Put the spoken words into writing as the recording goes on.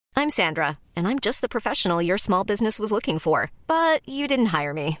I'm Sandra, and I'm just the professional your small business was looking for. But you didn't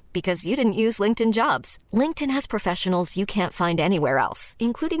hire me because you didn't use LinkedIn Jobs. LinkedIn has professionals you can't find anywhere else,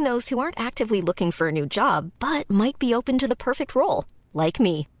 including those who aren't actively looking for a new job, but might be open to the perfect role, like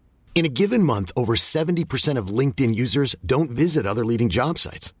me. In a given month, over 70% of LinkedIn users don't visit other leading job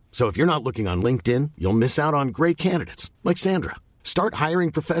sites. So if you're not looking on LinkedIn, you'll miss out on great candidates like Sandra. Start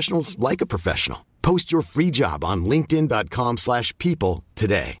hiring professionals like a professional. Post your free job on linkedin.com/people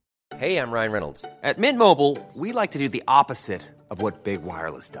today. Hey, I'm Ryan Reynolds. At Mint Mobile, we like to do the opposite of what Big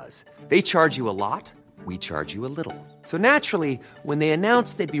Wireless does. They charge you a lot, we charge you a little. So naturally, when they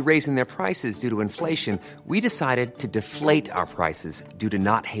announced they'd be raising their prices due to inflation, we decided to deflate our prices due to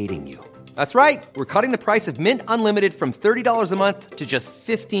not hating you. That's right. We're cutting the price of Mint Unlimited from $30 a month to just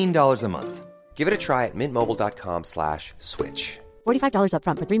 $15 a month. Give it a try at mintmobile.com/switch. $45 up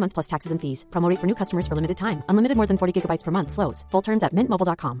front for 3 months plus taxes and fees. Promo rate for new customers for limited time. Unlimited more than 40 gigabytes per month. Slows full terms at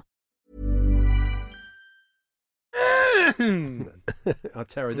mintmobile.com. Our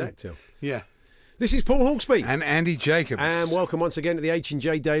pterodactyl. Yeah. This is Paul Hawksby. And Andy Jacobs. And welcome once again to the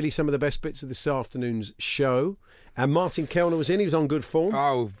H&J Daily, some of the best bits of this afternoon's show. And Martin Kellner was in, he was on good form.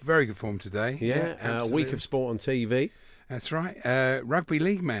 Oh, very good form today. Yeah, a week of sport on TV. That's right. Rugby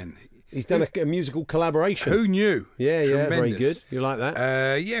league man. He's done a musical collaboration. Who knew? Yeah, Tremendous. very good. You like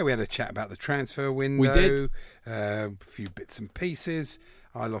that? Yeah, we had a chat about the transfer window. We did. A few bits and pieces.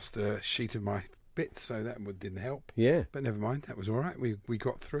 I lost a sheet of my bits, so that didn't help. Yeah. But never mind, that was all right. We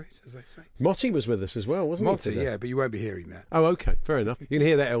got through it, as they say. Motti was with us as well, wasn't he? Motti, yeah, but you won't be hearing that. Oh, okay, fair enough. You can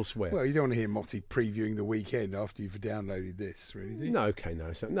hear that elsewhere. Well, you don't want to hear Motti previewing the weekend after you've downloaded this, really, do you? No, okay,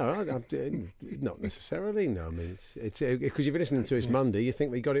 no. Not necessarily, no. I mean, it's because if you're listening to us Monday, you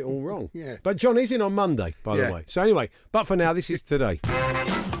think we got it all wrong. Yeah. But John is in on Monday, by the way. So anyway, but for now, this is today.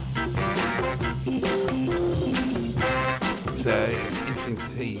 It's interesting to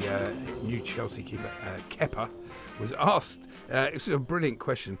see new Chelsea keeper Kepa was asked. It was a brilliant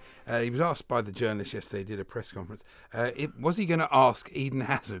question. He was asked by the journalist yesterday. He did a press conference. Was he going to ask Eden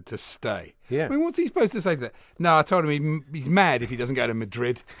Hazard to stay? Yeah. I mean, what's he supposed to say to that? No, I told him he's mad if he doesn't go to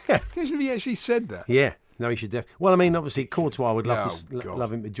Madrid. Imagine if he actually said that. Yeah. No, he should definitely. Well, I mean, obviously, Courtois would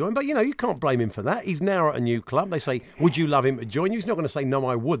love him to join, but you can't blame him for that. He's now at a new club. They say, "Would you love him to join you?" He's not going to say, "No,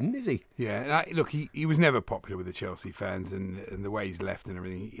 I wouldn't," is he? Yeah. And look, he was never popular with the Chelsea fans, and the way he's left and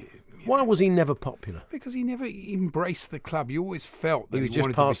everything. Why was he never popular? Because he never embraced the club. You always felt that he was just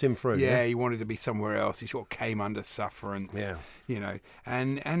passing through. Yeah, he wanted to be somewhere else. He sort of came under sufferance. Yeah.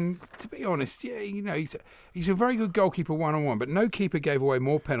 And to be honest, he's a very good goalkeeper one-on-one, but no keeper gave away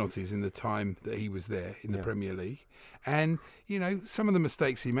more penalties in the time that he was there in the Premier League. And, some of the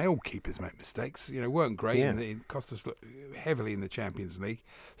mistakes he made, all keepers make mistakes, weren't great. Yeah. And it cost us heavily in the Champions League.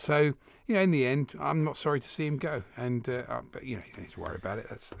 So, in the end, I'm not sorry to see him go. And, but, you don't need to worry about it.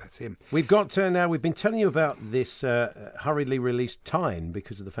 That's him. We've got now, we've been telling you about this hurriedly released Tyne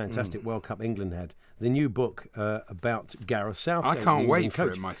because of the fantastic World Cup England had. The new book about Gareth Southgate. I can't wait for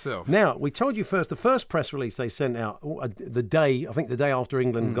it myself. Now, we told you the first press release they sent out the day after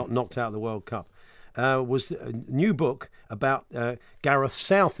England got knocked out of the World Cup, was a new book about Gareth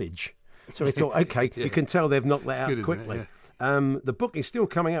Southage. So we thought, okay, you can tell they've knocked that out quickly. The book is still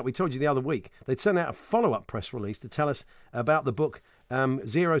coming out. We told you the other week. They'd sent out a follow-up press release to tell us about the book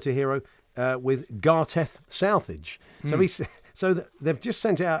Zero to Hero with Gareth Southage. So they've just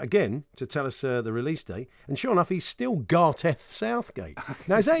sent it out again to tell us the release date, and sure enough, he's still Gareth Southgate.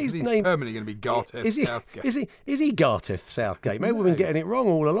 Now, is that his name? He's permanently going to be Gareth Southgate. Is he Gareth Southgate? Maybe we've been getting it wrong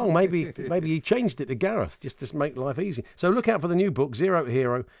all along. Maybe he changed it to Gareth just to make life easy. So look out for the new book, Zero to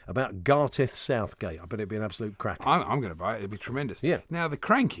Hero, about Gareth Southgate. I bet it'd be an absolute cracker. I'm going to buy it. It'll be tremendous. Yeah. Now, the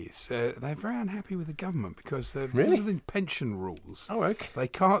Crankies, they're very unhappy with the government because because of the pension rules. Oh, okay. They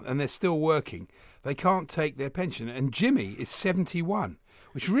can't, and they're still working. They can't take their pension. And Jimmy is 71,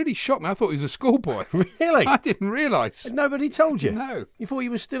 which really shocked me. I thought he was a schoolboy. Really? I didn't realise. Nobody told you? No. You thought he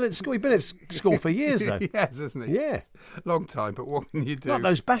was still at school? He's been at school for years, though. He has, hasn't he? Yeah. Long time, but what can you do? Like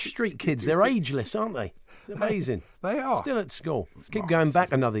those Bash Street kids, they're ageless, aren't they? It's amazing. They are. Still at school. Keep marvellous, going back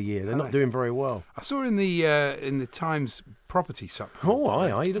isn't it? another year. They're not doing very well. I saw in the Times property supplement. Oh,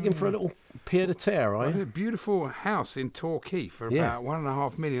 are you looking for a little pied à terre, are you? A beautiful house in Torquay for about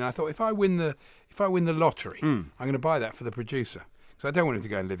 $1.5 million. I thought if I win the lottery, I'm going to buy that for the producer. So I don't want him to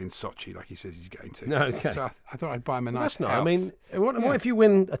go and live in Sochi like he says he's going to. No, okay. So I thought I'd buy him a nice That's not. house. I mean, what if you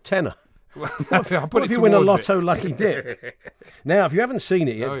win a tenner? What if you win a lotto lucky dip? Now, if you haven't seen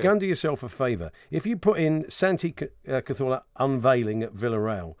it yet, go and do yourself a favour. If you put in Santi Cazorla unveiling at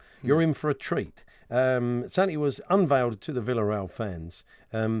Villarreal, you're in for a treat. Santi was unveiled to the Villarreal fans.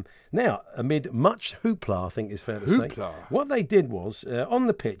 Now, amid much hoopla, I think is fair to say. What they did was, on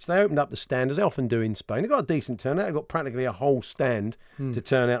the pitch, they opened up the stand, as they often do in Spain. They got a decent turnout. They got practically a whole stand to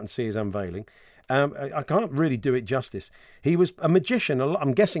turn out and see his unveiling. I can't really do it justice. He was a magician,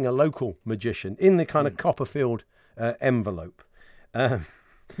 I'm guessing a local magician, in the kind of Copperfield envelope.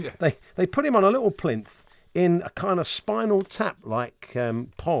 They put him on a little plinth in a kind of Spinal Tap-like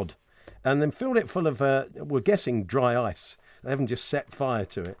pod, and then filled it full of, we're guessing, dry ice. They haven't just set fire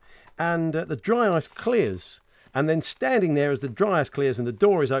to it. And the dry ice clears. And then standing there as the dry ice clears and the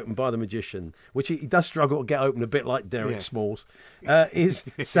door is opened by the magician, which he does struggle to get open a bit like Derek Smalls, is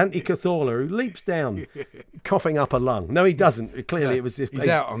Santi Cazorla, who leaps down, coughing up a lung. No, he doesn't. Clearly, it was. He's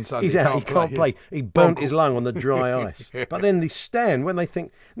out on Sunday. He's out. He can't play. He burnt his lung on the dry ice. But then the stand, when they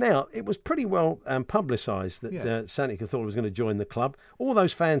think now, it was pretty well publicised that Santi Cazorla was going to join the club. All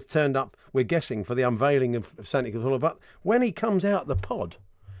those fans turned up. We're guessing for the unveiling of Santi Cazorla. But when he comes out the pod.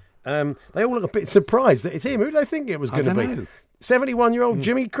 They all look a bit surprised that it's him. Who do they think it was going to be? 71-year-old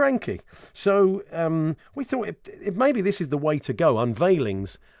Jimmy Krankie. So we thought maybe this is the way to go.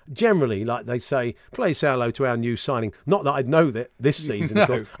 Unveilings, generally, like they say, please say hello to our new signing. Not that I'd know that this season, of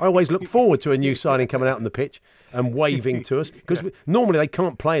course. I always look forward to a new signing coming out on the pitch and waving to us, because normally they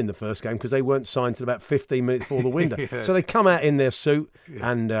can't play in the first game because they weren't signed till about 15 minutes before the window. So they come out in their suit,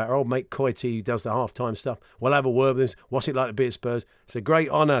 and our old mate Coity, who does the half-time stuff, we'll have a word with him. What's it like to be at Spurs? It's a great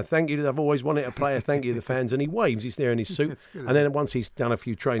honour. Thank you. I've always wanted to play. Thank you, the fans. And he waves. He's there in his suit. And then once he's done a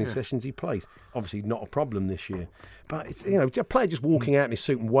few training sessions, he plays. Obviously not a problem this year. But, it's, a player just walking out in his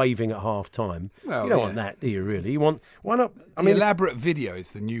suit and waving at half-time. Well, you don't want that, do you, really? Why not? Elaborate video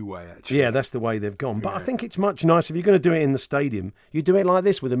is the new way, actually. Yeah, that's the way they've gone. But I think it's much nicer. If you're going to do it in the stadium, you do it like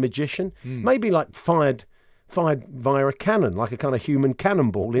this with a magician. Maybe like fired via a cannon, like a kind of human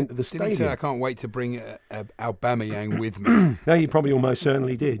cannonball into the stadium. Did he say, I can't wait to bring Aubameyang with me? No, you probably almost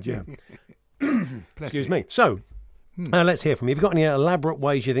certainly did, yeah. Excuse me. So, let's hear from you. Have you got any elaborate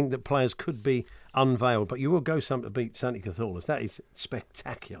ways you think that players could be unveiled? But you will go some to beat Santi Cazorla. That is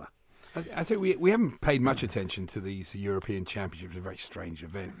spectacular. I think we haven't paid much attention to these European Championships. It's a very strange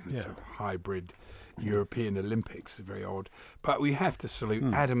event. It's a hybrid European Olympics. Very odd. But we have to salute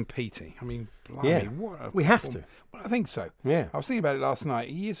Adam Peaty. I mean, blimey, we have to. Well, I think so. Yeah. I was thinking about it last night.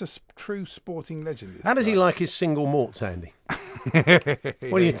 He is a true sporting legend. How does he like his single malts, Andy?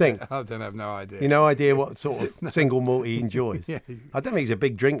 What do you think? I don't have no idea. You no idea what sort of single malt he enjoys? I don't think he's a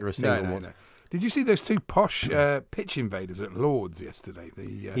big drinker of single malt. No. Did you see those two posh pitch invaders at Lord's yesterday?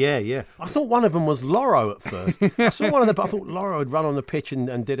 Yeah. I thought one of them was Loro at first. I saw one of them, but I thought Loro had run on the pitch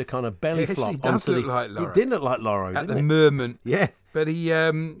and did a kind of belly flop. It does look like Loro. It did look like Loro, at the moment. Yeah. But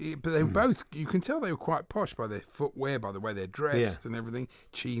but they were both. You can tell they were quite posh by their footwear, by the way they're dressed and everything.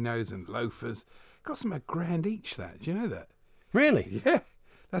 Chinos and loafers. Cost them £1,000 each. That, do you know that? Really? Yeah.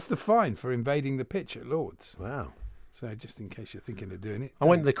 That's the fine for invading the pitch at Lord's. Wow. So just in case you're thinking of doing it. I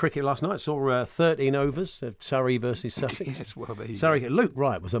went to the cricket last night, saw 13 overs of Surrey versus Sussex. Yes, well, there you Surrey, go. Luke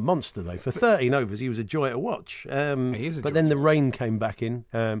Wright was a monster, though. For 13 overs, he was a joy to watch. He is a but joy then to the watch. rain came back in.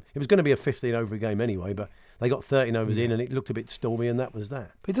 It was going to be a 15-over game anyway, but they got 13 overs in and it looked a bit stormy, and that was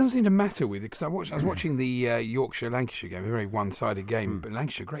that. But it doesn't seem to matter with it, because I was watching the Yorkshire-Lancashire game, a very one-sided game. But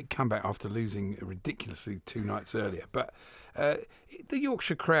Lancashire, great comeback after losing ridiculously 2 nights earlier. But the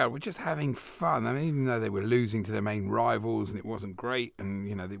Yorkshire crowd were just having fun. I mean, even though they were losing to their main rivals and it wasn't great, and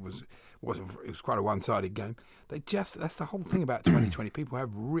it was quite a one-sided game. That's the whole thing about 2020. People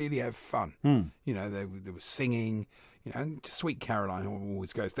really have fun. They were singing. And Sweet Caroline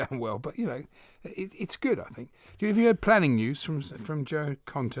always goes down well, but it's good. I think. Have you heard planning news from Joe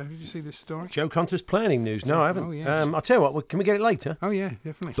Conter? Did you see this story? Joe Conter's planning news? No, I haven't. Oh, yes. I'll tell you what. Can we get it later? Oh yeah,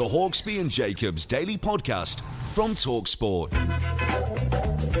 definitely. The Hawksbee and Jacobs Daily Podcast from TalkSport.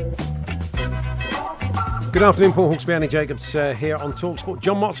 Good afternoon, Paul Hawksbee, Andy Jacobs here on TalkSport.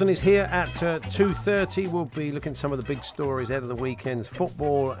 John Watson is here at 2:30. We'll be looking at some of the big stories out of the weekend's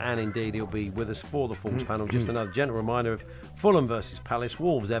football, and indeed he'll be with us for the Falls panel. Just another gentle reminder of Fulham versus Palace,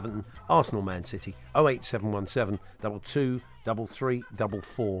 Wolves, Everton, Arsenal, Man City, 08717 22 33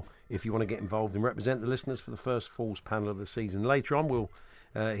 44 if you want to get involved and represent the listeners for the first Falls panel of the season. Later on, we'll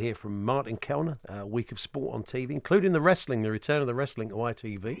hear from Martin Kellner, a week of sport on TV, including the return of the wrestling to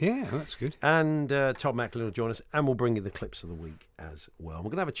ITV. Yeah, that's good. And Todd Macklin will join us, and we'll bring you the clips of the week as well. We're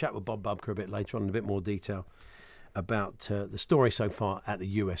going to have a chat with Bob Bubka a bit later on in a bit more detail about the story so far at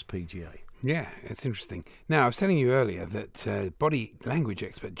the USPGA. Yeah, it's interesting. Now, I was telling you earlier that body language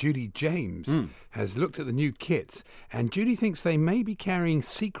expert Judy James has looked at the new kits, and Judy thinks they may be carrying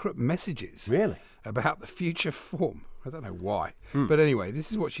secret messages Really? about the future form. I don't know why. But anyway,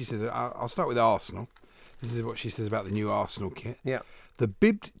 this is what she says. I'll start with Arsenal. This is what she says about the new Arsenal kit. Yeah. The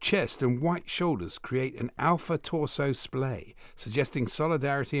bibbed chest and white shoulders create an alpha torso splay, suggesting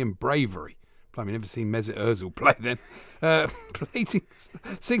solidarity and bravery. Blimey, never seen Mesut Ozil play then.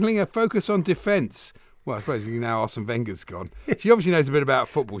 Signalling a focus on defence. Well, I suppose now Arsene Wenger's gone. She obviously knows a bit about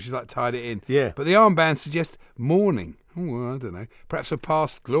football. She's like tied it in. Yeah. But the armband suggests mourning. Oh, well, I don't know. Perhaps for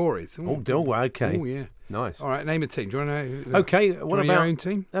past glories. Okay. Oh, yeah. Nice. All right, name a team. Do you want to know? Okay, what what about your own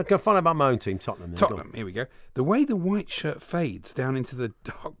team? Go find out about my own team, Tottenham. then. Go on. Tottenham. Here we go. The way the white shirt fades down into the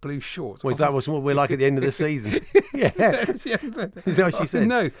dark blue shorts. Well, that was what we're like at the end of the season. Yeah. Is that what she said?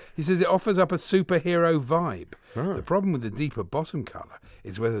 No, he says it offers up a superhero vibe. The problem with the deeper bottom colour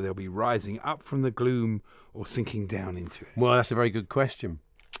is whether they'll be rising up from the gloom or sinking down into it. Well, that's a very good question.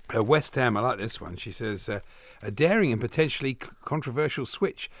 West Ham, I like this one. She says, a daring and potentially controversial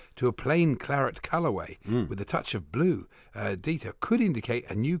switch to a plain claret colourway with a touch of blue, Dita, could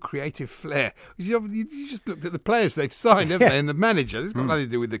indicate a new creative flair. You just looked at the players they've signed, haven't they, and the manager. This has got nothing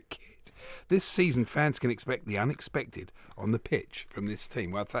to do with the kit. This season, fans can expect the unexpected on the pitch from this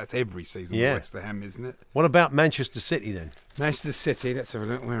team. Well, that's every season with West Ham, isn't it? What about Manchester City then? Manchester City, let's have a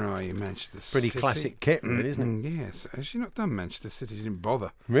look. Where are you, Manchester City? Pretty classic kit, really, isn't it? Yes. Has she not done Manchester City? She didn't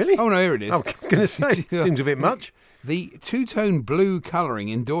bother. Really? Oh, no, here it is. I was going to say, seems a bit much. The two-tone blue colouring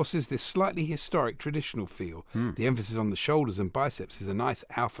endorses this slightly historic traditional feel. The emphasis on the shoulders and biceps is a nice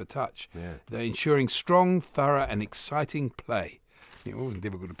alpha touch. They're ensuring strong, thorough and exciting play. It wasn't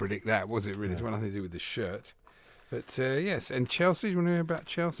difficult to predict that, was it, really? It's got nothing to do with the shirt. But, yes, and Chelsea, do you want to hear about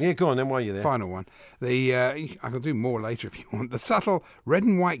Chelsea? Yeah, go on then, while you're there. Final one. I can do more later if you want. The subtle red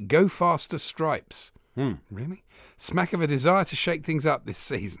and white go faster stripes. Really? Smack of a desire to shake things up this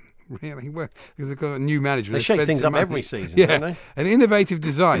season. Really? Well, because they've got a new manager. They shake things up every season, yeah. don't they? An innovative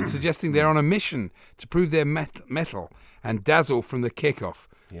design suggesting they're on a mission to prove their mettle and dazzle from the kickoff.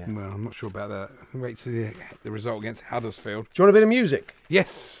 Yeah. Well, I'm not sure about that. Wait to see the result against Huddersfield. Do you want a bit of music?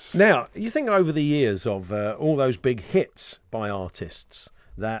 Yes. Now, you think over the years of all those big hits by artists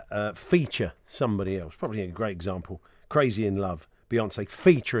that feature somebody else, probably a great example, Crazy in Love, Beyonce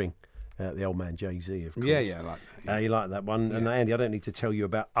featuring the old man Jay-Z, of course. Yeah, I like that. Yeah. You like that one. Yeah. And Andy, I don't need to tell you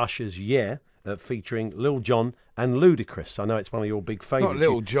about Usher's Yeah, featuring Lil Jon and Ludacris. I know it's one of your big favourites. Not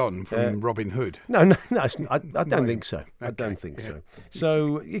Lil Jon from Robin Hood. No, I don't think so. I don't think so.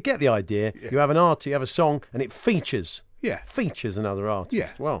 So you get the idea. Yeah. You have an artist, you have a song, and it features another artist.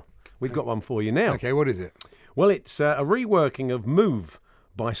 Yeah. Well, we've got one for you now. Okay, what is it? Well, it's a reworking of Move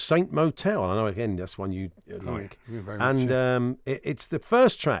by Saint Motel. I know, again, that's one you like. Yeah, very much, and it's the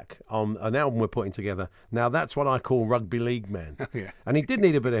first track on an album we're putting together. Now, that's what I call Rugby League Man. Yeah. And he did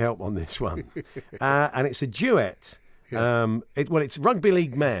need a bit of help on this one. And it's a duet. Yeah. It's Rugby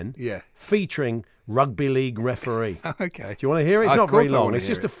League Man featuring Rugby League Referee. Okay. Do you want to hear it? It's not very long. It's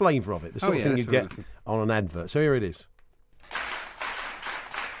just a a flavour of it. The sort of thing you get on an advert. So here it is.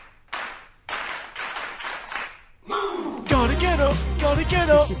 Gotta get up, gotta get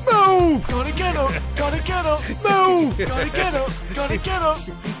up, move! Gotta get up, gotta get up, move! Gotta get up, gotta get up.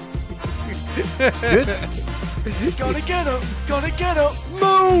 Good? Gotta get up, move! Gotta get up,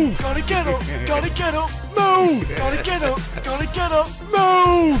 move! Gotta get up,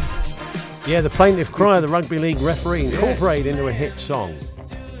 move! Yeah, the plaintive cry of the Rugby League Referee incorporated into a hit song.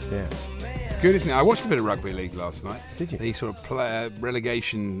 Yeah. Good, isn't it? I watched a bit of rugby league last night. Did you? The sort of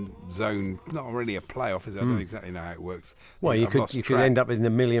relegation zone, not really a playoff, is it? I don't exactly know how it works. Well, you could end up in the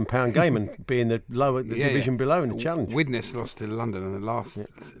 £1 million game and be in the division below in the challenge. Widnes lost to London in the last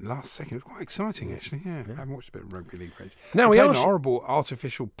second. It was quite exciting, actually. Yeah, I haven't watched a bit of rugby league. Now we played an horrible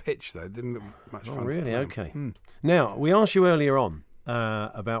artificial pitch, though. It didn't look much fun. Oh, really? Okay. Now, we asked you earlier on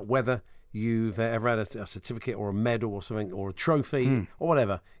about whether you've ever had a certificate or a medal or something or a trophy or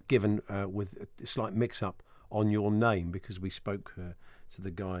whatever given with a slight mix-up on your name, because we spoke to the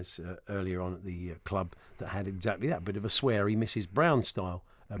guys earlier on at the club that had exactly that, bit of a sweary Mrs. Brown style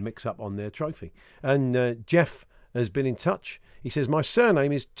mix-up on their trophy. And Jeff has been in touch. He says, my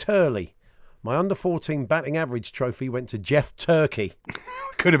surname is Turley. My under-14 batting average trophy went to Jeff Turkey.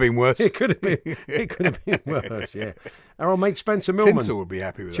 Could have been worse. It could have been worse, yeah. Our old mate Spencer Millman, Tinsel would be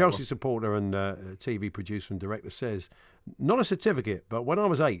happy with Chelsea that supporter and TV producer and director, says, not a certificate, but when I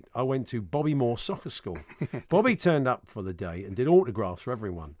was 8, I went to Bobby Moore Soccer School. Bobby turned up for the day and did autographs for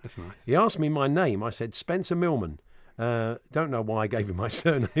everyone. That's nice. He asked me my name. I said Spencer Millman. Don't know why I gave him my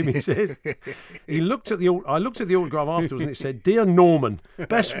surname, he says. I looked at the autograph afterwards and it said, "Dear Norman,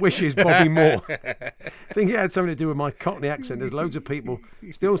 best wishes, Bobby Moore." I think it had something to do with my Cockney accent. There's loads of people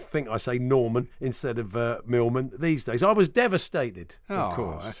still think I say Norman instead of Millman these days. I was devastated, of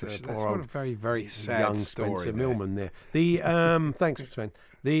course. That's what a very, very sad young story. Spencer Millman there. Thanks, Sven.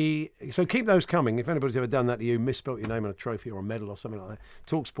 So keep those coming. If anybody's ever done that to you, misspelt your name on a trophy or a medal or something like that,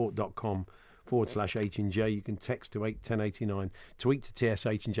 talksport.com/H&J. You can text to 81089, tweet to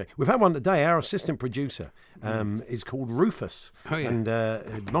TSH&J. We've had one today. Our assistant producer is called Rufus. Oh, yeah. And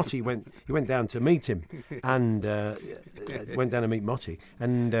Motti went down to meet him and went down to meet Motti.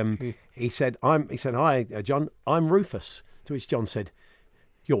 And he said, "Hi, John, I'm Rufus." To which John said,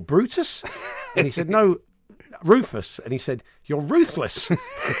 "You're Brutus?" And he said, "No, Rufus." And he said, "You're ruthless."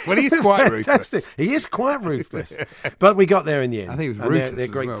 Well, he's quite ruthless. He is quite ruthless. But we got there in the end. I think he was and ruthless. They're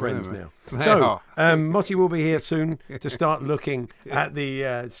great as well, friends weren't now. they? So, Motti will be here soon to start looking at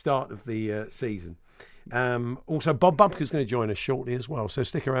the start of the season. Also, Bob Bumker's going to join us shortly as well, so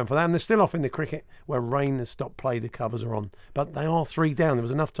stick around for that. And they're still off in the cricket where rain has stopped play. The covers are on. But they are 3 down. There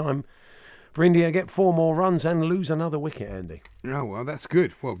was enough time for India to get 4 more runs and lose another wicket, Andy. Oh, well, that's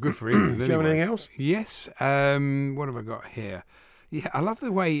good. Well, good for England. Do you have anything else? Yes. What have I got here? Yeah, I love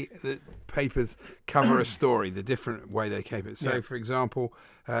the way that papers cover a story, the different way they keep it. So, for example,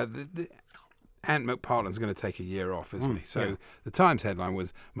 Ant McPartland's going to take a year off, isn't he? So the Times headline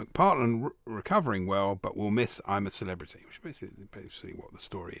was, "McPartland recovering well, but will miss I'm a Celebrity," which is basically what the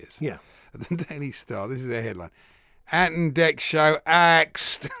story is. Yeah. The Daily Star, this is their headline. Ant and Dec show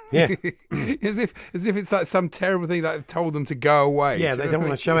axed. Yeah. as if it's like some terrible thing that have told them to go away. Yeah, they don't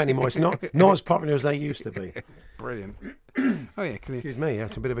want to show it anymore. It's not as popular as they used to be. Brilliant. Oh, yeah. Excuse me,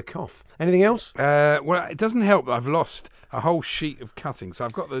 that's a bit of a cough. Anything else? Well, it doesn't help that I've lost a whole sheet of cuttings. So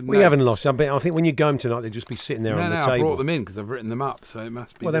I've got the We notes. haven't lost. I think when you go home tonight, they'll just be sitting there on the table. I brought them in because I've written them up, so it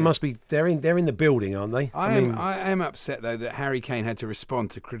must be. Well, they must be. They're in the building, aren't they? I am upset though that Harry Kane had to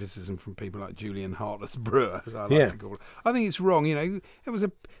respond to criticism from people like Julian Heartless Brewer, as I like to call it. I think it's wrong. You know,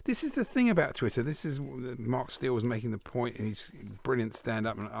 This is the thing about Twitter. This is Mark Steele was making the point, and he's brilliant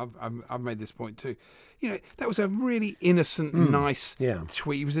stand-up, and I've made this point too. You know, that was a really innocent, nice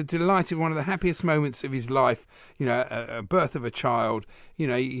tweet. He was delighted, one of the happiest moments of his life. You know, a birth of a child. You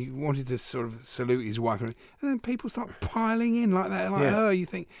know, he wanted to sort of salute his wife, and then people start piling in like that, like her. You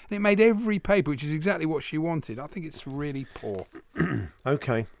think, and it made every paper, which is exactly what she wanted. I think it's really poor.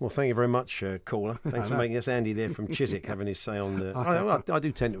 Okay, well, thank you very much, caller. Thanks for making us. Andy there from Chiswick having his say on the. I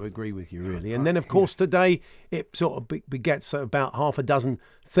do tend to agree with you, really. And then, of course, today it sort of begets about half a dozen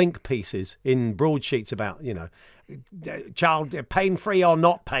think pieces in broadsheets about, you know, child pain-free or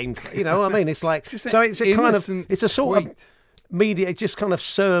not pain-free. You know what I mean? It's like, so it's a kind of, it's a sort of media. It just kind of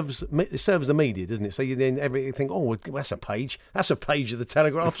serves the media, doesn't it? So you then everything. Oh, that's a page of the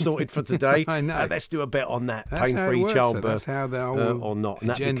Telegraph sorted for today. I know. Let's do a bit on that That's pain-free childbirth. That's how the whole or not.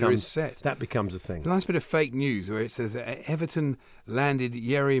 And agenda is set. That becomes a thing. A nice bit of fake news where it says Everton landed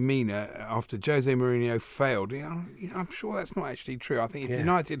Yerry Mina after Jose Mourinho failed. You know, I'm sure that's not actually true. I think if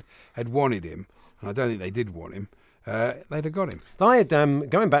United had wanted him, and I don't think they did want him, they'd have got him. I had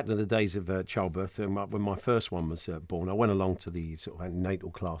going back to the days of childbirth, when my first one was born. I went along to the sort of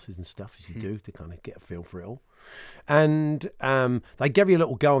antenatal classes and stuff, as you do, to kind of get a feel for it all. And they gave you a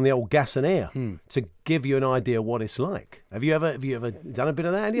little go on the old gas and air to give you an idea what it's like. Have you ever done a bit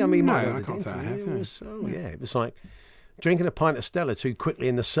of that, Andy? I mean, no, I can't say I have. It was like drinking a pint of Stella too quickly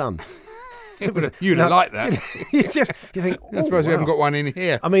in the sun. You'd have liked that. you think, I suppose we haven't got one in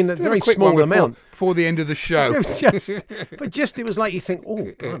here. I mean, a very small amount before the end of the show. It was like you think,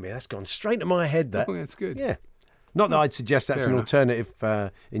 oh, blimey, that's gone straight to my head. That. Oh, that's good. Yeah. Not that I'd suggest that's Fair an enough.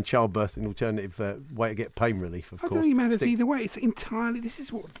 alternative in childbirth, an alternative way to get pain relief. Of I course, don't think it matters either way. It's entirely. This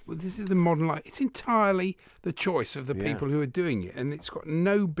is the modern life. It's entirely the choice of the people who are doing it, and it's got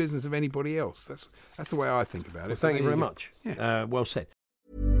no business of anybody else. That's the way I think about it. Well, thank you very much. Yeah. Well said.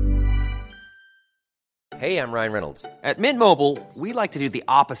 Hey, I'm Ryan Reynolds. At Mint Mobile, we like to do the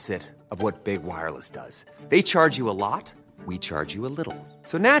opposite of what Big Wireless does. They charge you a lot, we charge you a little.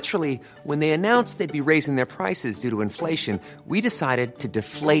 So naturally, when they announced they'd be raising their prices due to inflation, we decided to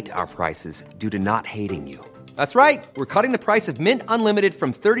deflate our prices due to not hating you. That's right. We're cutting the price of Mint Unlimited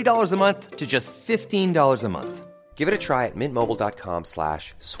from $30 a month to just $15 a month. Give it a try at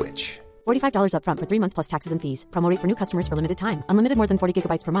mintmobile.com/switch. $45 up front for 3 months plus taxes and fees. Promo rate for new customers for limited time. Unlimited more than 40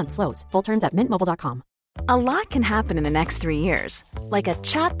 gigabytes per month slows. Full terms at mintmobile.com. A lot can happen in the next 3 years. Like a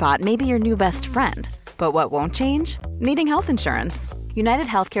chatbot may be your new best friend. But what won't change? Needing health insurance. United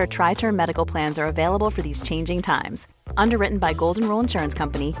Healthcare Tri-Term Medical Plans are available for these changing times. Underwritten by Golden Rule Insurance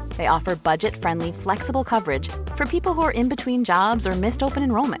Company, they offer budget-friendly, flexible coverage for people who are in between jobs or missed open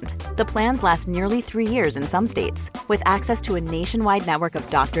enrollment. The plans last nearly 3 years in some states, with access to a nationwide network of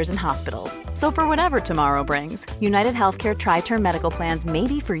doctors and hospitals. So for whatever tomorrow brings, United Healthcare Tri-Term Medical Plans may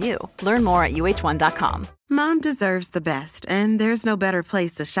be for you. Learn more at uh1.com. Mom deserves the best, and there's no better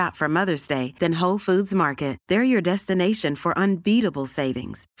place to shop for Mother's Day than Whole Foods Market. They're your destination for unbeatable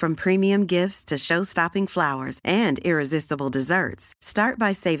savings, from premium gifts to show-stopping flowers and irresistible desserts. Start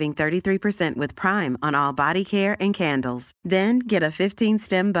by saving 33% with Prime on all body care and candles. Then get a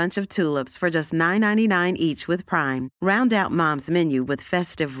 15-stem bunch of tulips for just $9.99 each with Prime. Round out Mom's menu with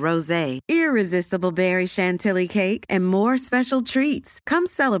festive rosé, irresistible berry chantilly cake, and more special treats. Come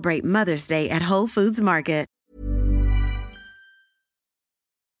celebrate Mother's Day at Whole Foods Market.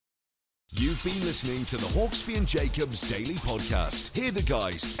 You've been listening to the Hawksby and Jacobs Daily Podcast. Hear the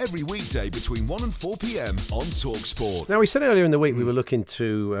guys every weekday between 1 and 4 p.m. on TalkSport. Now, we said earlier in the week we were looking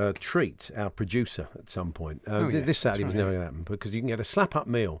to treat our producer at some point. This Saturday was never going to happen because you can get a slap-up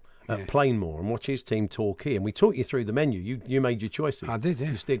meal at Plainmore and watch his team talk here. And we talked you through the menu. You made your choices. I did,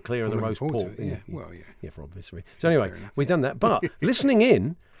 yeah. You steered clear of the roast pork. Yeah, well, yeah. Yeah, for obvious reasons. So anyway, we've done that. But listening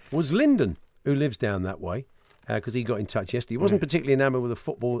in was Lyndon, who lives down that way. Because he got in touch yesterday. He wasn't particularly enamoured with the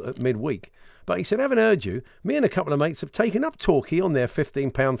football at midweek. But he said, having heard you, me and a couple of mates have taken up Torquay on their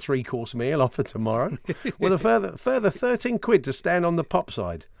 £15 three-course meal offer tomorrow with a further 13 quid to stand on the pop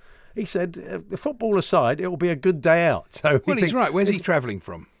side. He said, the football aside, it will be a good day out. So well, he's right. Where's he travelling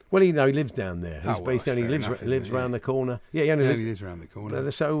from? Well, he lives down there. Oh, well, he lives round the corner. Yeah, he only lives around the corner.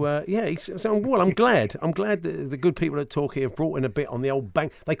 So I'm glad. I'm glad that the good people at Torquay have brought in a bit on the old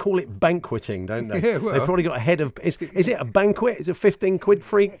bank. They call it banqueting, don't they? Yeah, well, they've probably got a head of. Is it a banquet? Is it 15 quid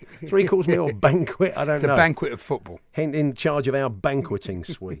three-course meal or banquet? I don't know. It's a banquet of football. In charge of our banqueting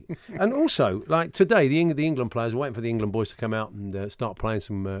suite. And also, like today, the England players are waiting for the England boys to come out and start playing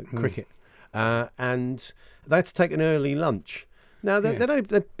some cricket, and they had to take an early lunch. Now, they've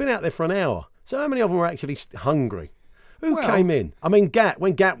been out there for an hour. So how many of them were actually hungry? Who came in? I mean,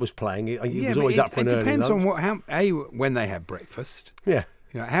 when Gat was playing, he was always up for an early lunch. It depends on when they have breakfast. Yeah.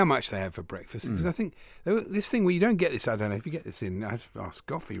 You know, how much they have for breakfast. Because I think this thing where you don't get this, I don't know if you get this in, I'd ask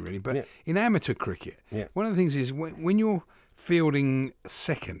Goffey really, but in amateur cricket, one of the things is when you're fielding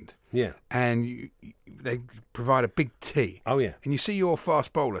second, and they provide a big tee. Oh, yeah. And you see your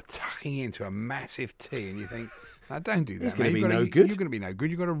fast bowler tucking into a massive tee and you think, no, don't do that. He's going to be no good. You're going to be no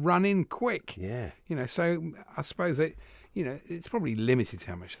good. You've got to run in quick. Yeah. You know, so I suppose that, you know, it's probably limited to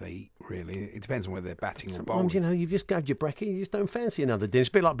how much they eat, really. It depends on whether they're batting or bowling. Sometimes, you know, you've just had your brekkie, you just don't fancy another dinner. It's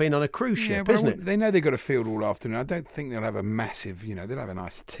a bit like being on a cruise ship, isn't it? They know they've got to field all afternoon. I don't think they'll have a massive, you know, they'll have a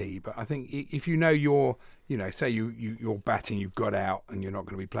nice tea. But I think if you know you're, you know, say you're batting, you've got out and you're not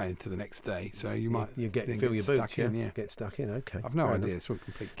going to be playing to the next day. So you might fill your boots, get stuck in, okay. I've no idea. It's all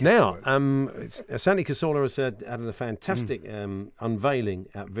complete now, Santi Cazorla has had a fantastic unveiling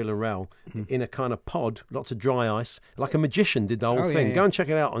at Villarreal in a kind of pod, lots of dry ice, like a magician did the whole thing. Yeah. Go and check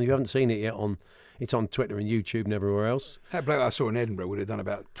it out. If you haven't seen it yet, it's on Twitter and YouTube and everywhere else. That bloke I saw in Edinburgh would have done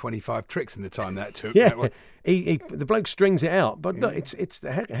about 25 tricks in the time that took. Yeah, the bloke strings it out. But look, it's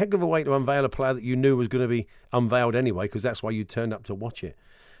a heck of a way to unveil a player that you knew was going to be unveiled anyway, because that's why you turned up to watch it.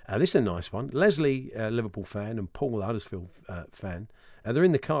 This is a nice one. Leslie, Liverpool fan, and Paul, the Huddersfield fan, they're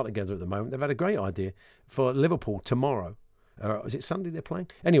in the car together at the moment. They've had a great idea for Liverpool tomorrow. Is it Sunday they're playing?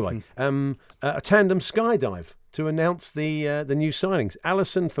 Anyway, a tandem skydive to announce the new signings.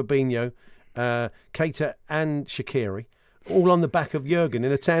 Alisson, Fabinho, Keita and Shaqiri, all on the back of Jurgen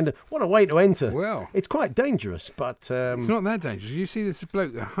in a tandem. What a way to enter. Well, it's quite dangerous, but... it's not that dangerous. You see this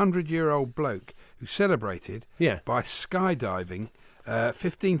bloke, a 100-year-old bloke, who celebrated by skydiving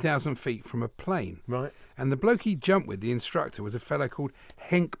 15,000 feet from a plane. Right. And the bloke he jumped with, the instructor, was a fellow called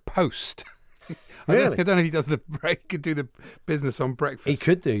Henk Post. Really? I don't know if he does could do the business on breakfast. He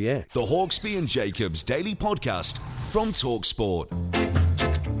could do, yeah. The Hawksby and Jacobs Daily Podcast from TalkSport.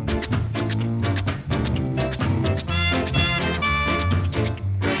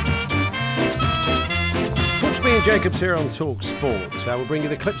 Hawksby and Jacobs here on TalkSport. We'll bring you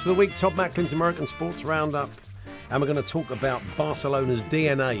the clips of the week, Todd Macklin's American Sports Roundup, and we're going to talk about Barcelona's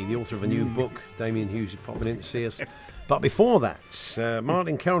DNA, the author of a new book. Damien Hughes is popping in to see us. But before that,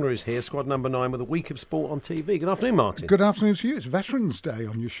 Martin Kellner is here, squad number 9, with a week of sport on TV. Good afternoon, Martin. Good afternoon to you. It's Veterans Day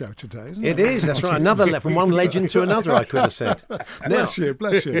on your show today, isn't it? It is, that's right. Another from one legend to another, I could have said. Bless you.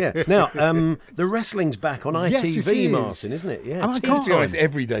 Yeah. Now, the wrestling's back on ITV, Martin, isn't it? Yeah. And I can't, to be honest,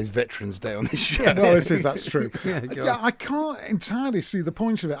 every day's Veterans Day on this show. Well, that's true. I can't entirely see the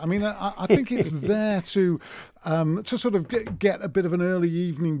point of it. I mean, I think it's there to sort of get a bit of an early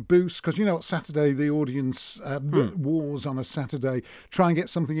evening boost, because Saturday the audience wars on a Saturday. Try and get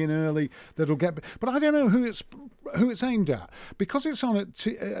something in early that'll get. But I don't know who it's aimed at, because it's on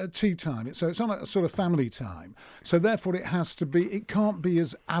at tea time. So it's on at a sort of family time. So therefore, it can't be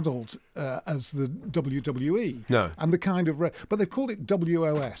as adult as the WWE. No. And the kind of but they've called it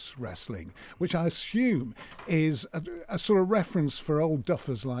WOS wrestling, which I assume is a sort of reference for old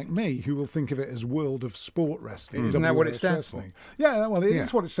duffers like me who will think of it as World of Sport wrestling. Isn't that what it stands for? Yeah, well, it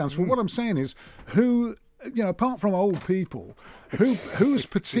is what it stands for. What I'm saying is, who, apart from old people, who's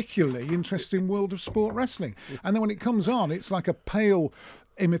particularly interested in World of Sport wrestling? And then when it comes on, it's like a pale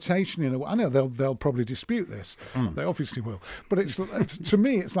imitation in a way. I know they'll probably dispute this. They obviously will. But it's to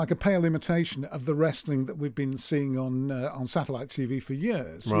me, it's like a pale imitation of the wrestling that we've been seeing on satellite TV for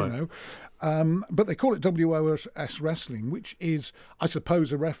years. Right. But they call it WOS wrestling, which is, I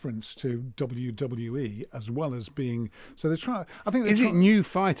suppose, a reference to WWE as well as being. So they're trying. I think. Is it new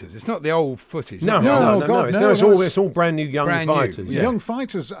fighters? It's not the old footage. No. It's all brand new young fighters. New. Yeah. Young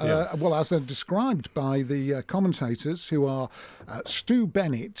fighters. Well, as they're described by the commentators, who are Stu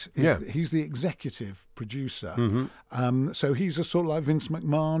Bennett. He's the executive producer. Mm-hmm. So he's a sort of like Vince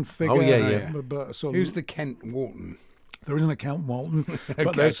McMahon figure. Oh yeah. But who's the Kent Walton? There isn't a Count Walton, Okay.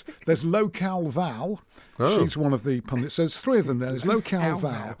 but there's Local Val. Oh. She's one of the pundits. So there's three of them there. There's Local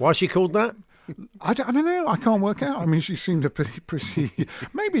Val. Why is she called that? I don't know. I can't work out. I mean, she seemed a pretty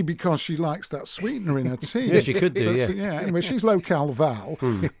maybe because she likes that sweetener in her tea. Yeah, she could do, yeah. Anyway, she's Local Val.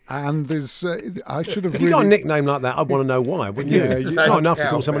 And there's, I should have If you got a nickname like that, I'd want to know why, wouldn't you? Not enough to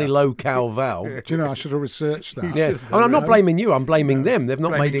call somebody Local Val. Do you know, I should have researched that. Yeah. I'm not blaming you, I'm blaming them. They've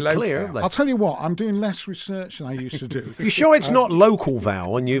not made it clear, have they? I'll tell you what, I'm doing less research than I used to do. You sure it's not Local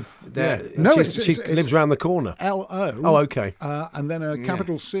Val and you've... No, she lives round the corner. L-O. Oh, okay. And then a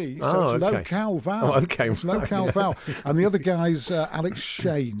capital C. So it's Local Val. Oh, okay. It's Local Val. And the other guy's Alex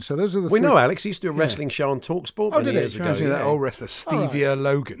Shane. So those are the We three. know Alex. He used to do a wrestling show on TalkSport many years ago. That old wrestler, Stevia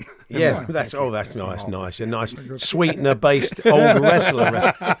Logan. Yeah, that's nice. A nice sweetener-based old wrestler.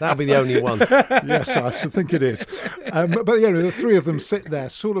 That'll be the only one. Yes, I should think it is. But the three of them sit there,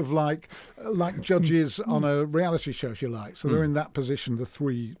 sort of like judges on a reality show, if you like. So they're in that position, the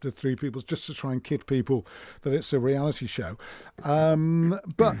three people, just to try and kid people that it's a reality show.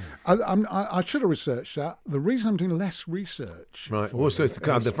 But I should have researched that. The reason I'm doing less research, right? Also, it's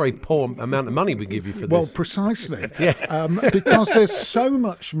the very poor amount of money we give you for this. Well, precisely. Because there's so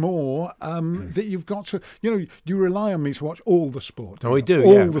much more that you've got to. You rely on me to watch all the sport. Oh, we do.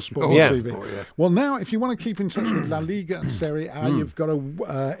 All the sport on TV. Sport, yeah. Well, now if you want to keep in touch with La Liga and Serie A, you've got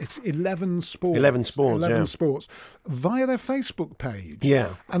it's 11 sports. 11 sports. 11 sports via their Facebook page.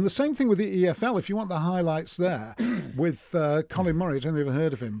 Yeah. And the same thing with the EFL. If you want the highlights there, with Colin Murray. I don't know if you've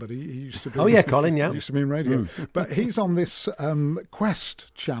heard of him, but he used to be. Oh yeah, Colin. Yeah. He used to be in radio. But he's on this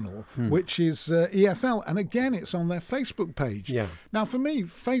Quest channel, which is EFL, and again, it's on their Facebook page. Yeah. Now, for me,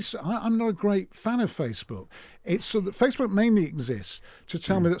 I'm not a great fan of Facebook. It's so that Facebook mainly exists to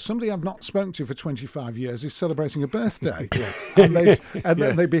tell me that somebody I've not spoken to for 25 years is celebrating a birthday,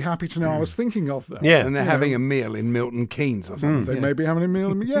 and they'd be happy to know I was thinking of them. Yeah, and they're having a meal in Milton Keynes or something. They may be having a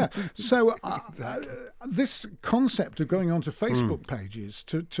meal. Yeah. So this concept of going onto Facebook pages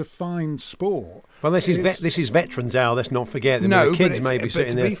to find sport. Well, this is Veterans Hour. Let's not forget. The kids may be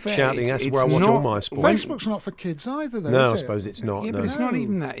sitting there shouting, "That's where I watch all my sport." Facebook's not for kids either, though. No, I suppose it's not. Yeah, but it's not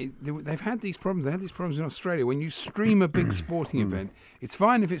even that. They've had these problems. They had these problems in Australia. When you stream a big sporting event, it's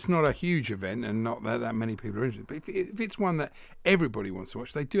fine if it's not a huge event and not that many people are interested. But if it's one that everybody wants to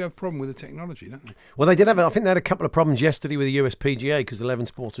watch, they do have a problem with the technology, don't they? Well, they did have. I think they had a couple of problems yesterday with the USPGA because 11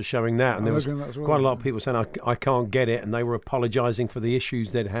 Sports are showing that, and there was quite a lot of people saying, "I can't get it," and they were apologising for the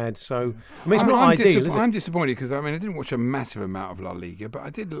issues they'd had. So I mean, it's not ideal. Is it? I'm disappointed because I didn't watch a massive amount of La Liga, but I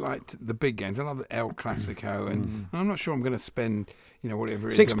did like the big games. I love the El Clasico, and I'm not sure I'm going to spend whatever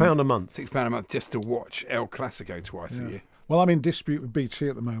it is, £6 a month. £6 a month just to watch El Clasico twice a year. Well, I'm in dispute with BT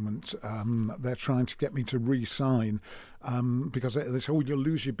at the moment. They're trying to get me to re-sign because they say, you'll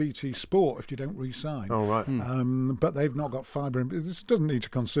lose your BT Sport if you don't re-sign. Oh, right. But they've not got fibre. This doesn't need to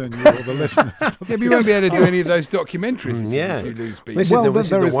concern you or the listeners. Yeah, you won't be able to do any of those documentaries if you lose BT. This is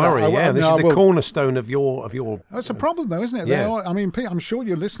the worry. This is the cornerstone of your. That's a problem, though, isn't it? Yeah. I mean, Pete, I'm sure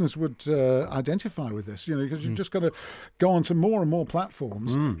your listeners would identify with this, because you've just got to go onto more and more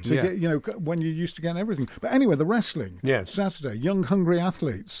platforms to get, when you're used to getting everything. But anyway, the wrestling. Yes. Saturday, young, hungry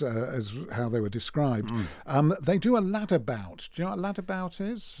athletes, as how they were described. They do a ladder bout. Do you know what a ladder bout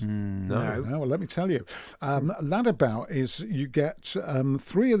is? No. Well, let me tell you. Ladder bout is you get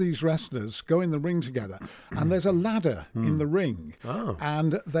 3 of these wrestlers go in the ring together, and there's a ladder in the ring,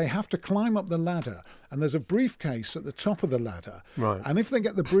 and they have to climb up the ladder. And there's a briefcase at the top of the ladder. Right. And if they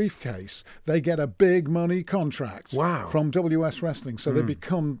get the briefcase, they get a big money contract from WS Wrestling. So they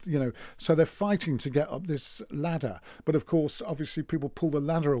become, so they're fighting to get up this ladder. But of course, obviously, people pull the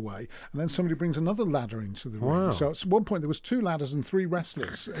ladder away, and then somebody brings another ladder into the ring. So at one point, there was 2 ladders and 3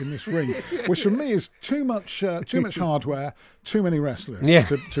 wrestlers in this ring, which for me is too much hardware, too many wrestlers. Yeah.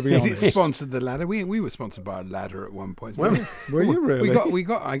 To be honest. Is it sponsored the ladder? We were sponsored by a ladder at one point. Were you really?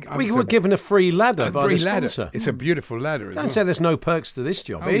 We were given a free ladder by the ladder. sponsor. It's a beautiful ladder. Don't say there's no perks to this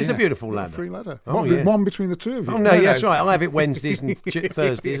job. It is a beautiful ladder. Free ladder. Oh, One between the 2 of you. Oh, no, that's right. I have it Wednesdays and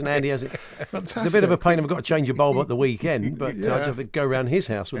Thursdays, and Andy has it. Fantastic. It's a bit of a pain. I've got to change a bulb at the weekend, but I just have to go around his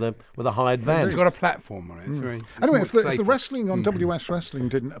house with a hired van. It's got a platform on it. It's anyway, if the wrestling on WS Wrestling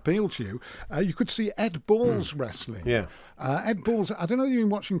didn't appeal to you, you could see Ed Ball's wrestling. Yeah. Ed Ball's, I don't know if you've been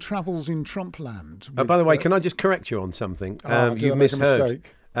watching Travels in Trumpland. By the way, can I just correct you on something? You misheard.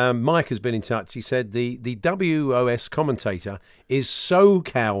 Mike has been in touch. He said the WOS commentator is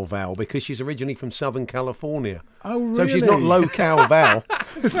SoCal Val because she's originally from Southern California. Oh, really? So she's not low-cal Val.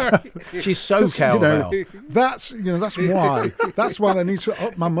 She's SoCal Val. That's why. That's why they need to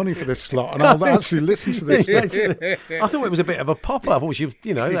up my money for this slot, and I'll actually listen to this. I thought it was a bit of a pop-up. I thought she was,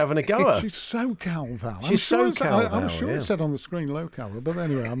 having a go at. She's SoCal Val. She's SoCal Val. I'm sure it said on the screen local, but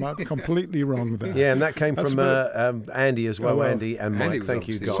anyway, I'm completely wrong there. Yeah, and that came from Andy as well. Andy and Mike. Andy, thank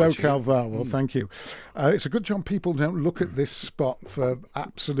you, guys. SoCal Val. Well, thank you. It's a good job people don't look at this spot for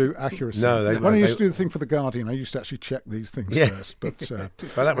absolute accuracy. No, when I used to do the thing for The Guardian, I used to actually check these things first. But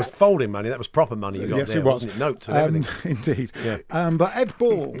well, that was folding money. That was proper money you got yes, there, it was. wasn't it? Notes and everything. Indeed. Yeah. But Ed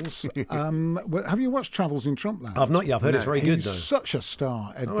Balls, have you watched Travels in Trumpland? I've not yet. I've heard it's very good, though. He's such a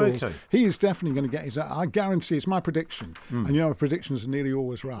star, Ed Balls. Okay. He is definitely going to get his... I guarantee it's my prediction. And my predictions are nearly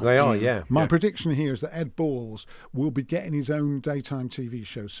always right. They are, yeah. My prediction here is that Ed Balls will be getting his own daytime TV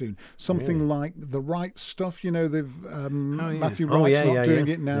show soon. Something like The Right Stuff. They've Matthew Wright's not doing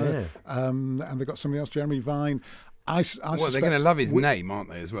it now. Yeah. And they've got somebody else, Jeremy Vine. I they're going to love his name,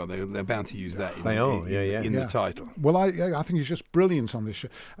 aren't they, as well? They're bound to use that in the title. Well, I think he's just brilliant on this show.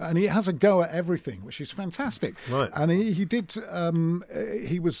 And he has a go at everything, which is fantastic. Right. And he did,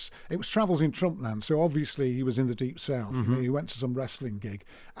 it was Travels in Trumpland, so obviously he was in the Deep South. Mm-hmm. He went to some wrestling gig,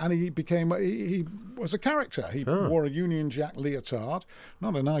 and he was a character. He wore a Union Jack leotard.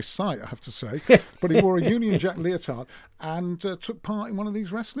 Not a nice sight, I have to say. But he wore a Union Jack leotard and took part in one of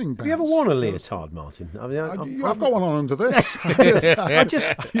these wrestling bouts. Have you ever worn a leotard, Martin? I mean, I've got one on under this.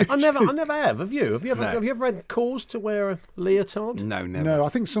 I never have. Have you? Have you ever had cause to wear a leotard? No, never. No, I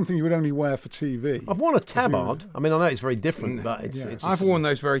think it's something you would only wear for TV. I've worn a tabard. I mean, I know it's very different, but it's I've worn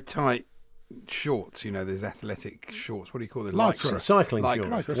those very tight shorts. There's athletic shorts. What do you call them? Lycra. Cycling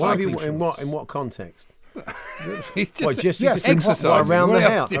Lycra. shorts. In what context? Just exercise around the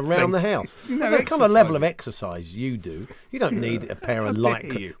house. Around the house. The kind of level of exercise you do, you don't need a pair of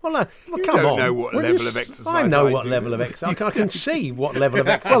Lycra. Well, no, come on. Know what level of exercise I know what level of exercise. I can see what level of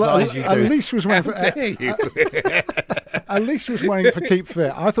exercise you do. Elise was wearing for. Elise was wearing for Keep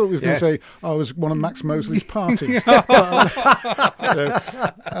Fit. I thought it was going to say I was one of Max Mosley's parties. Anyway,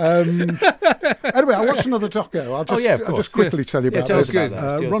 I watched another doco. I'll just quickly tell you about this.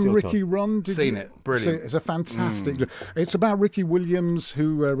 Run Ricky Run. Seen it. Brilliant. It's a fantastic. It's about Ricky Williams,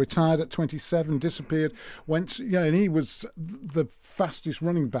 who retired at 27, disappeared, and he was the fastest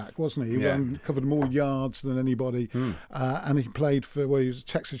running back, wasn't he? He covered more yards than anybody, and he played for he was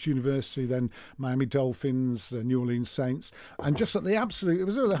Texas University, then Miami Dolphins, New Orleans Saints, and just at it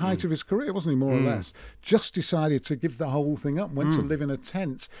was at the height of his career, wasn't he? More or less, just decided to give the whole thing up. Went to live in a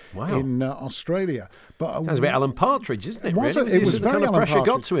tent in Australia. But sounds a bit Alan Partridge, isn't it? It was very kind of Alan pressure Partridge.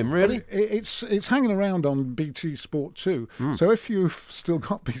 got to him, really. It's hanging around on BT Sport 2. So if you've still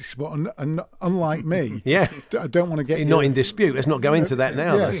got BT Sport, and unlike me, I don't want to get not in dispute. Let's not go into that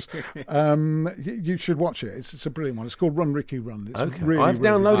now. Yes, you should watch it. It's a brilliant one. It's called Run Ricky Run. It's okay, really, I've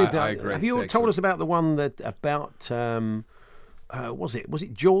downloaded that. I agree. Have you told us about the one about was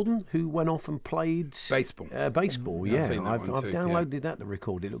it Jordan who went off and played baseball? Baseball, I've yeah. seen that I've one too, downloaded that to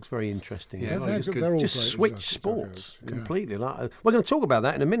record. It looks very interesting. Yeah, they're good. all Just great switch as sports yeah. completely. Like, we're going to talk about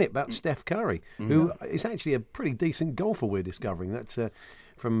that in a minute about Steph Curry, who is actually a pretty decent golfer. We're discovering that's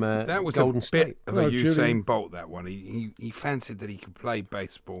from that was Golden a State. bit of a Usain Bolt. That one, he fancied that he could play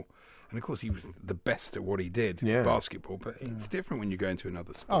baseball. And of course, he was the best at what he did, basketball. But it's different when you go into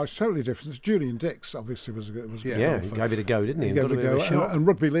another sport. Oh, it's totally different. Julian Dix obviously was a good he golfer. gave it a go, didn't he? He gave it a go. And and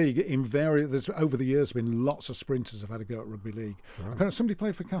rugby league, there's over the years been lots of sprinters have had a go at rugby league. Right. Somebody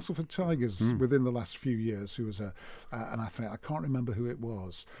played for Castleford Tigers within the last few years who was an athlete. I can't remember who it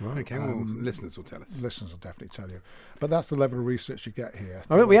was. Right. Okay, well, listeners will tell us. Listeners will definitely tell you. But that's the level of research you get here.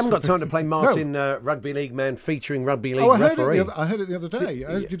 Oh, we haven't got time to play Martin Rugby League Man featuring Rugby League referee. I heard it the other day.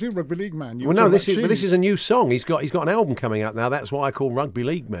 Did you do Rugby League Man? This is a new song. He's got an album coming out now. That's what I call Rugby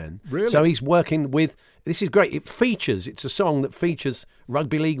League Man. Really? So he's working with. This is great. It's a song that features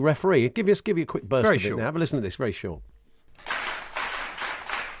Rugby League referee. Give you a quick burst of it now. Have a listen to this. Very short.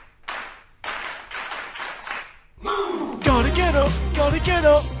 Gotta get up, gotta get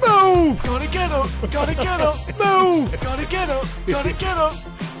up, move! Gotta get up, gotta get up, move! Gotta get up, gotta get up.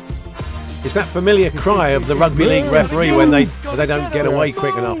 It's that familiar cry of the rugby league referee when they don't get away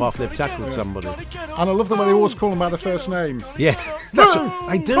quick enough after they've tackled somebody. And I love the way they always call them by the first name. Yeah, that's what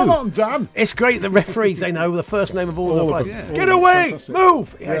they do. Come on, Dan. It's great. The referees, they know the first name of all the players. Yeah. Get away, Fantastic.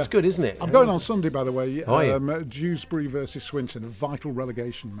 move. Yeah, it's good, isn't it? I'm going on Sunday, by the way. Are you? Dewsbury versus Swinton, a vital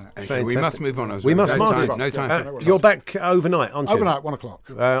relegation match. Okay, we must move on. We must, Martin. No time. You're back overnight, aren't you? Overnight, 1 o'clock.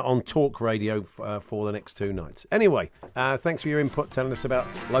 On Talk Radio for the next 2 nights. Anyway, thanks for your input, telling us about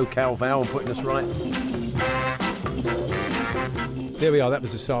Locale Val and putting us right. There we are. That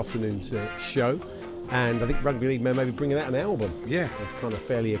was this afternoon's show, and I think Rugby League Man may be bringing out an album. Yeah, of kind of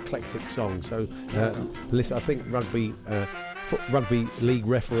fairly eclectic songs. So, listen, I think Rugby League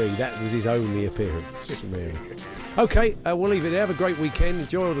referee. That was his only appearance. Really. Okay, we'll leave it there. Have a great weekend.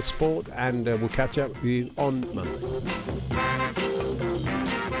 Enjoy all the sport, and we'll catch up with you on Monday.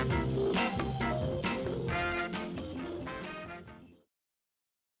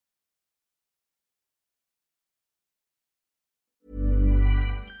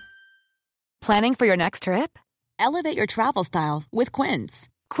 Planning for your next trip? Elevate your travel style with Quince.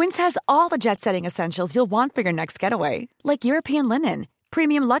 Quince has all the jet-setting essentials you'll want for your next getaway, like European linen,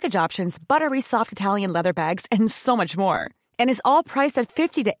 premium luggage options, buttery soft Italian leather bags, and so much more. And is all priced at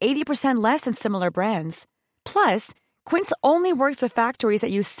 50 to 80% less than similar brands. Plus, Quince only works with factories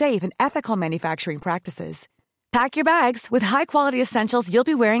that use safe and ethical manufacturing practices. Pack your bags with high-quality essentials you'll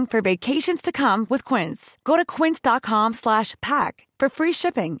be wearing for vacations to come with Quince. Go to quince.com/pack for free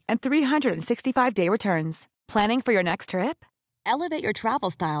shipping and 365-day returns. Planning for your next trip? Elevate your travel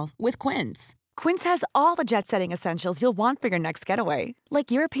style with Quince. Quince has all the jet-setting essentials you'll want for your next getaway,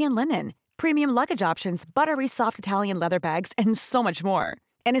 like European linen, premium luggage options, buttery soft Italian leather bags, and so much more.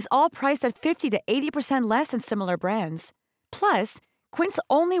 And is all priced at 50 to 80% less than similar brands. Plus, Quince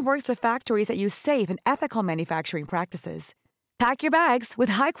only works with factories that use safe and ethical manufacturing practices. Pack your bags with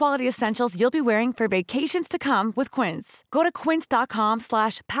high-quality essentials you'll be wearing for vacations to come with Quince. Go to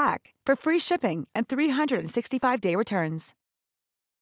quince.com/pack for free shipping and 365-day returns.